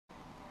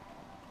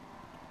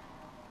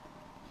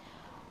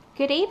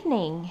Good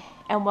evening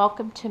and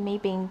welcome to Me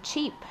Being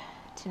Cheap.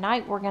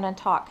 Tonight we're going to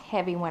talk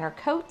heavy winter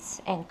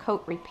coats and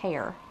coat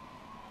repair.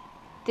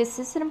 This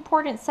is an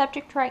important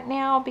subject right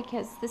now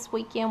because this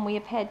weekend we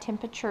have had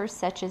temperatures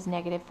such as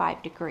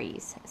 -5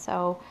 degrees.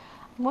 So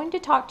I'm going to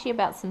talk to you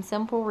about some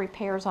simple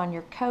repairs on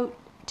your coat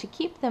to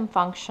keep them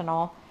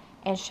functional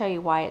and show you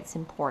why it's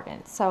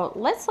important. So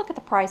let's look at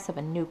the price of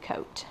a new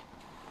coat.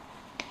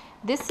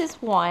 This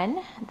is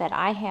one that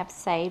I have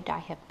saved, I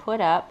have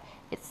put up.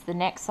 It's the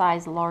next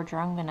size larger.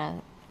 I'm going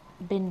to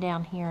bend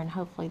down here and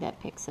hopefully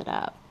that picks it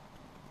up.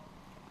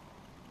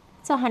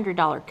 It's a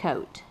 $100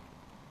 coat.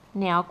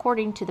 Now,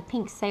 according to the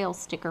pink sales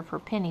sticker for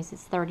pennies,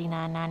 it's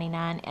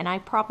 $39.99, and I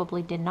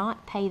probably did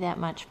not pay that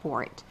much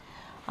for it.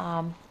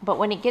 But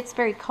when it gets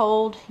very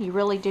cold, you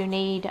really do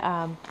need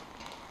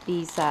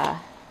these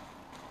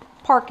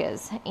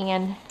parkas,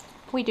 and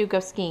we do go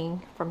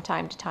skiing from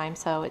time to time,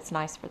 so it's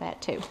nice for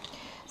that too.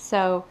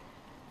 So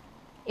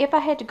if I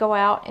had to go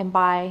out and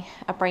buy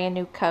a brand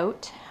new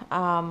coat,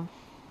 and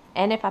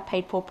if I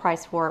paid full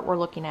price for it, we're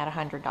looking at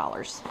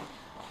 $100.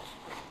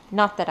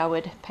 Not that I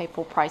would pay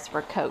full price for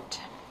a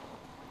coat,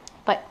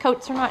 but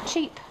coats are not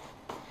cheap.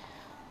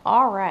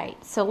 All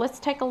right, so let's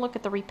take a look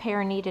at the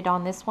repair needed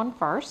on this one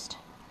first.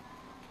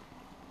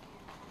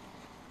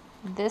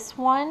 This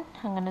one,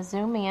 I'm going to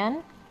zoom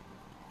in,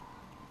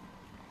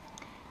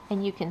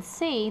 and you can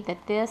see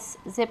that this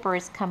zipper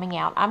is coming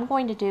out. I'm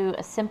going to do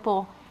a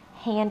simple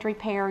hand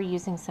repair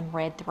using some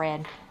red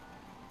thread.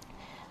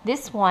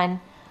 This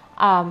one,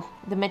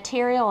 the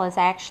material is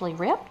actually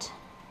ripped,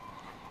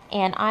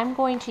 and I'm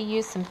going to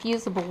use some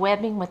fusible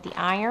webbing with the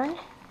iron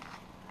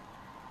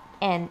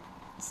and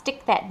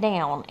stick that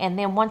down, and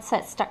then once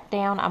that's stuck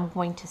down, I'm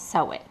going to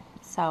sew it.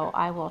 So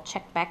I will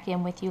check back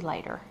in with you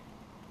later.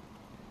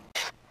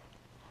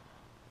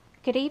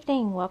 Good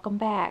evening, welcome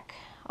back.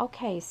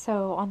 Okay,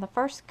 so on the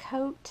first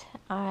coat,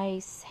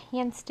 I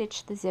hand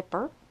stitched the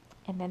zipper,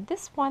 and then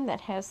this one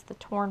that has the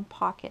torn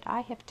pocket,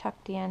 I have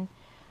tucked in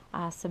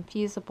some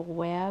fusible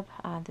web.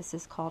 This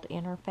is called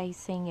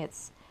interfacing.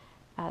 It's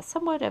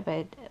somewhat of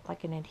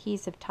like an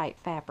adhesive type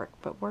fabric,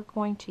 but we're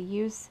going to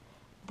use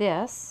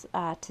this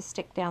to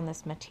stick down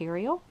this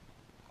material,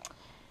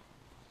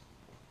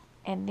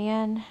 and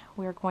then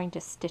we're going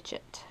to stitch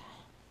it.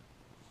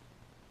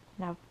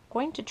 Now I'm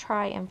going to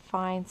try and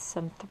find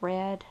some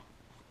thread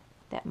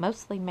that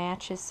mostly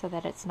matches so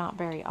that it's not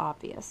very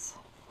obvious.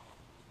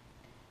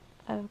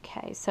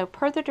 Okay, so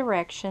per the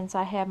directions,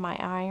 I have my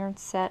iron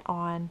set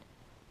on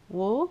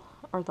wool,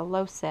 or the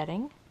low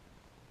setting.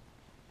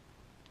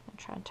 I'll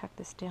try and tuck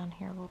this down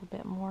here a little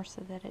bit more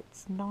so that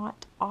it's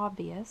not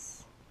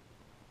obvious.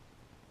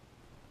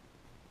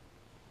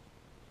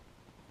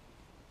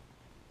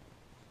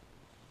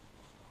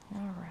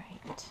 All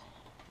right.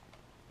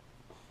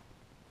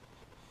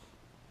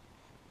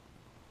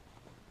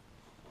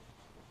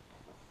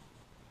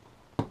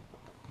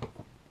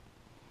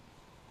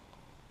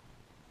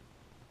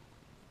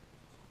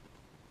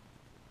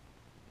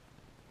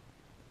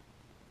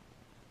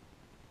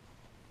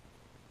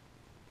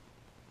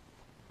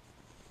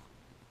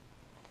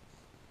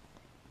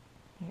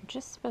 You're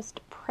just supposed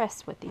to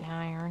press with the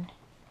iron.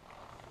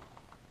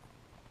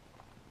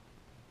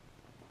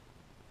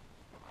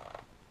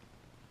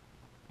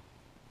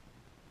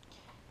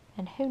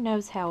 And who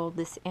knows how old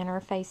this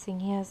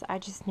interfacing is. I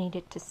just need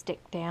it to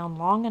stick down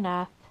long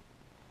enough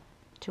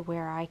to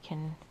where I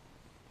can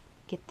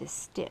get this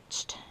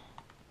stitched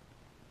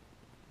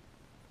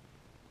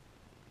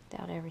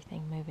without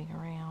everything moving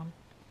around.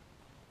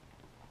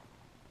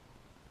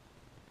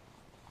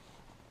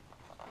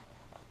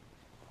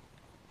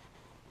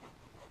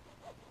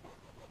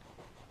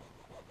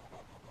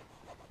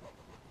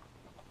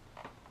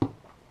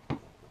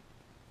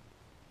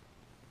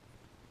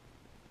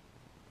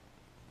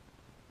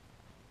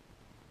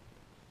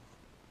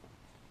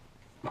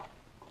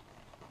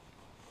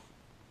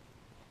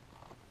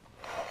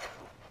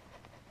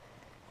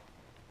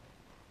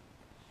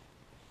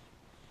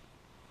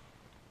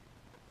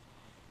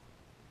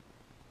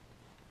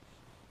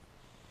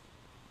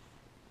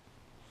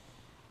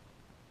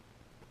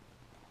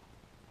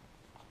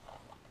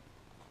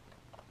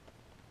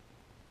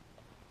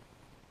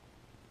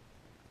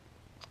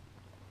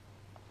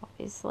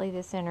 Obviously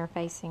this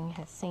interfacing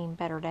has seen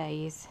better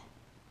days.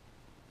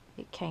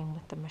 It came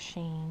with the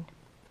machine.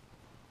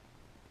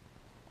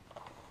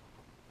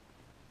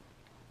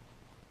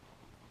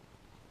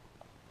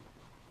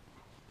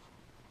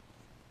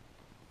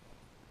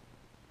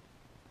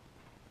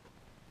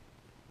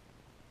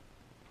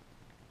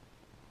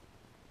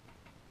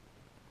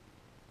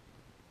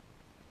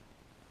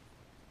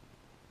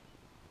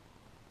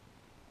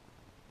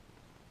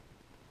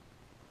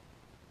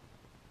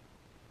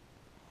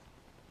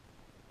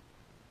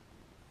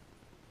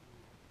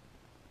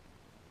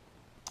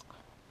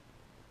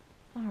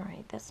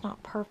 Alright, that's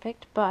not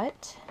perfect,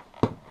 but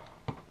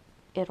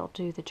it'll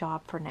do the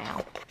job for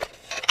now.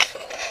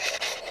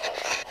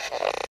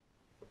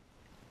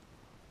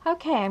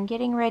 Okay, I'm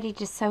getting ready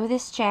to sew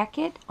this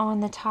jacket.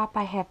 On the top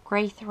I have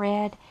gray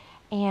thread,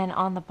 and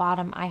on the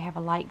bottom I have a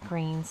light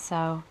green,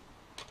 so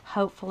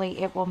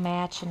hopefully it will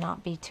match and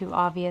not be too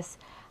obvious.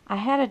 I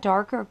had a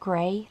darker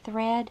gray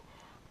thread,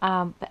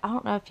 but I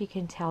don't know if you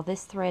can tell,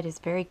 this thread is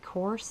very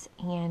coarse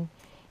and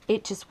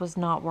it just was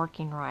not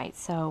working right.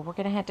 So we're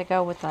going to have to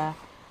go with a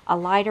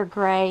lighter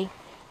gray,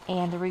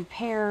 and the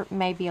repair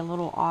may be a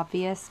little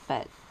obvious,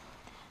 but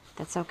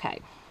that's okay.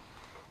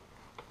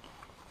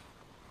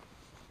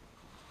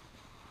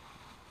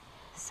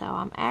 So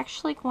I'm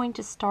actually going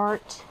to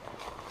start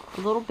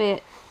a little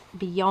bit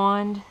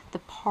beyond the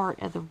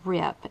part of the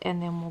rip,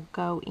 and then we'll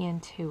go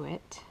into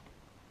it.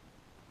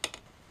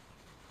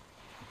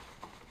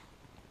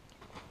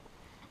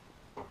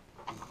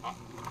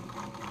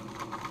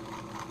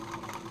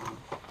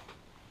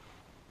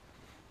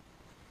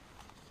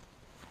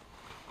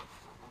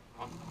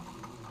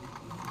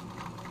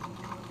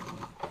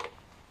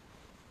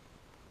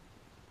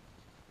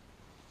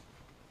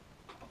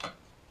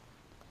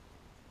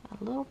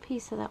 A little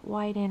piece of that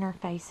white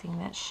interfacing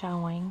that's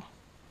showing.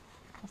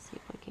 Let's see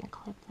if we can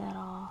clip that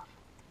off.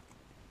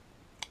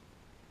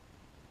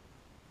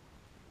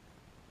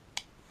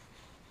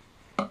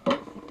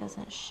 It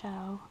doesn't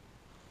show.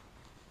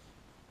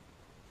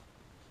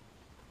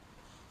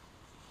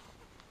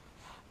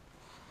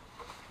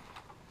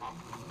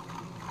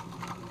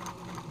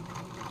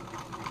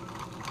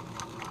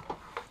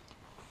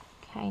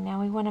 Okay,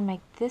 now we want to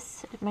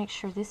make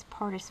sure this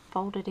part is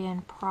folded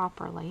in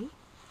properly.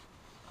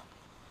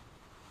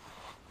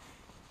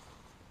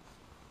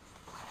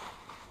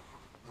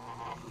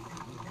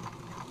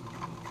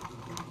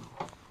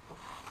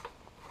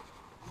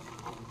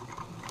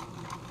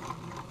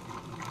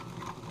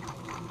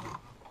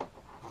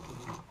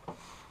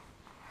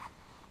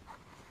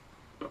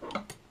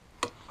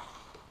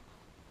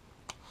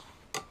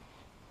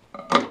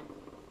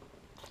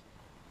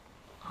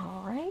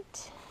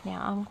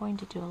 Now I'm going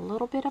to do a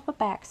little bit of a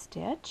back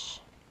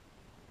stitch.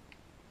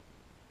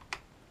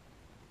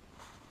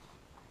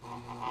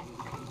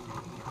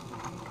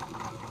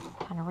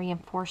 Kind of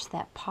reinforce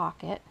that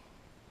pocket.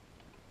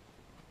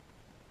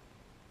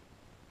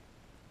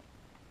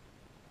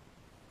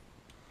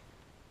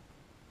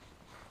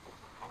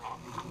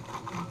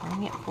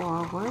 Bring it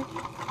forward.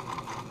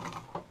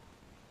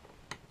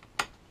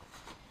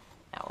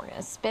 Now we're going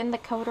to spin the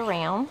coat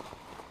around.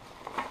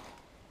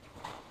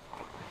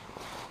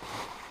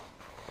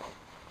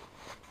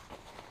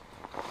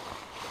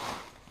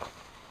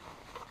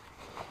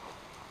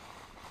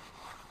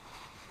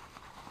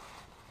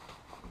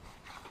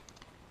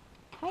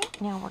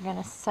 Now we're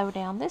going to sew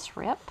down this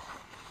rip.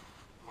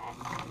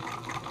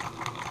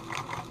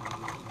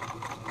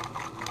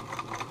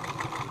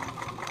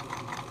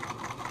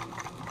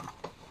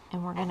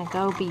 And we're going to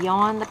go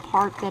beyond the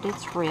part that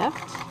it's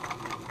ripped.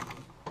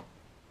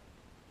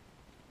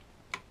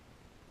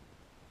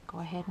 Go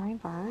ahead and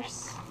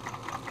reverse.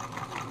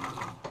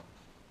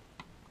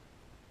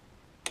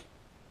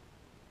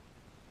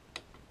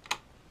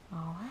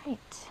 All right.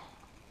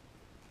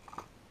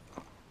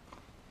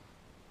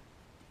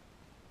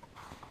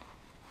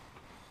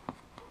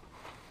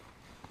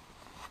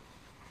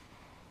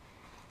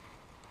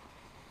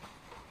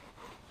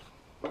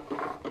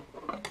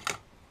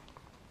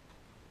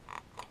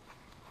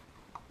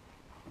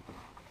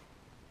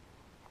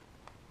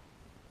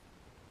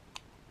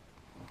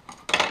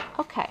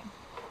 Okay,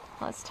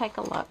 let's take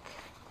a look.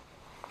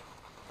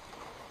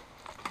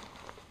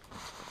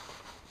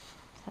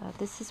 So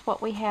this is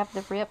what we have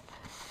the rip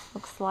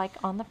looks like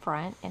on the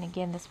front, and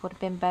again, this would have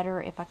been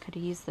better if I could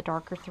have used the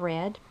darker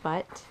thread,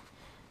 but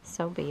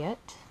so be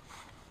it.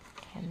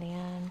 And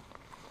then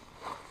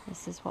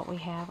this is what we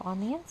have on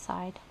the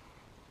inside.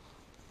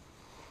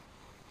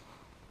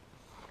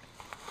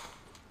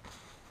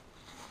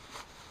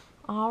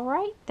 All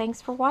right,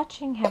 thanks for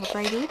watching. Have a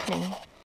great evening.